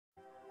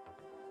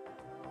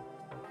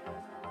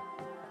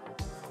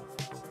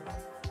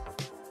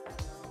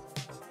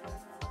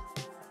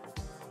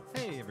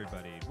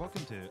everybody.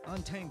 Welcome to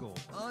Untangle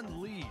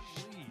Unleashed.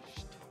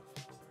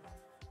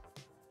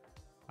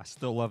 I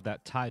still love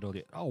that title.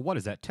 Oh, what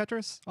is that,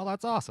 Tetris? Oh,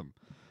 that's awesome.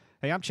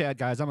 Hey, I'm Chad,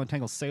 guys. I'm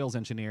Untangle sales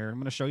engineer. I'm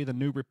going to show you the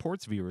new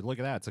reports viewer. Look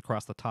at that. It's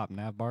across the top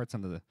nav bar. It's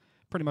under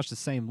pretty much the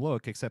same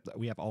look, except that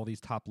we have all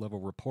these top-level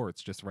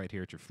reports just right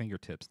here at your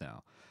fingertips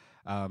now.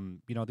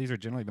 These are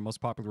generally the most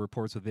popular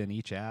reports within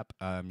each app.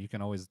 You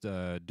can always do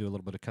a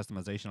little bit of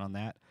customization on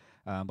that.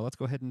 But let's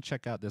go ahead and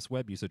check out this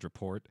web usage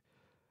report,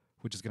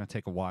 which is going to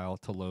take a while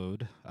to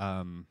load.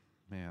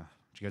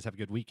 Did you guys have a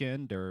good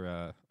weekend?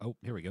 Or oh,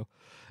 here we go.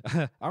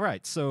 All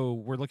right, so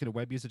we're looking at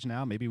web usage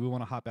now. Maybe we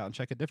want to hop out and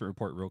check a different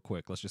report real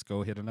quick. Let's just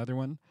go hit another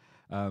one.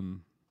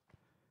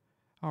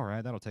 All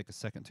right, that'll take a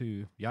second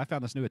too. Yeah, I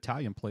found this new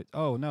Italian plate.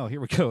 Oh no, here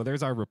we go.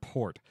 There's our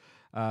report.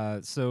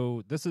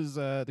 So this is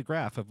the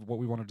graph of what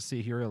we wanted to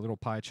see here, a little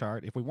pie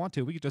chart. If we want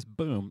to, we could just,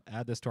 boom,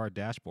 add this to our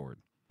dashboard.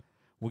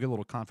 We'll get a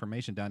little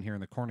confirmation down here in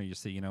the corner, you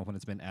see, when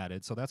it's been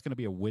added. So that's going to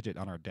be a widget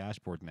on our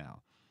dashboard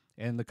now.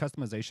 And the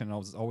customization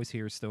is always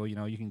here still.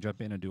 You can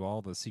jump in and do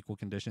all the SQL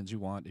conditions you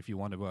want if you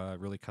want to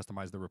really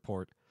customize the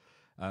report.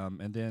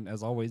 And then,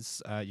 as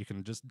always, you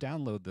can just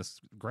download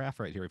this graph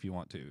right here if you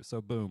want to.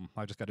 So, boom,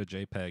 I just got a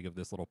JPEG of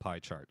this little pie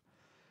chart.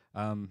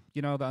 The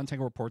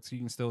Untangle reports, you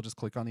can still just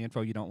click on the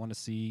info you don't want to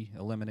see,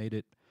 eliminate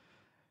it,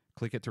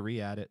 click it to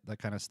re-add it, that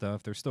kind of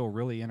stuff. They're still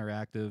really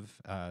interactive.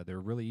 They're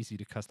really easy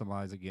to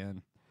customize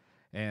again.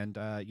 And,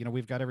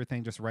 we've got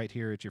everything just right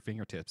here at your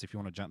fingertips. If you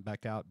want to jump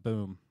back out,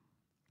 boom,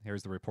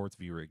 here's the reports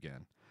viewer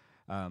again.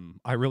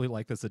 I really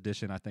like this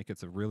addition. I think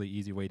it's a really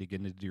easy way to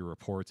get into your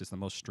reports. It's the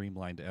most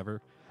streamlined ever.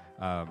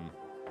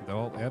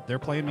 They're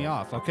playing me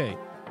off. Okay,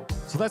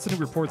 so that's the new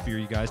reports viewer,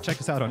 you guys. Check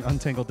us out on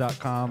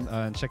untangle.com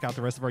and check out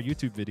the rest of our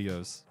YouTube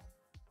videos.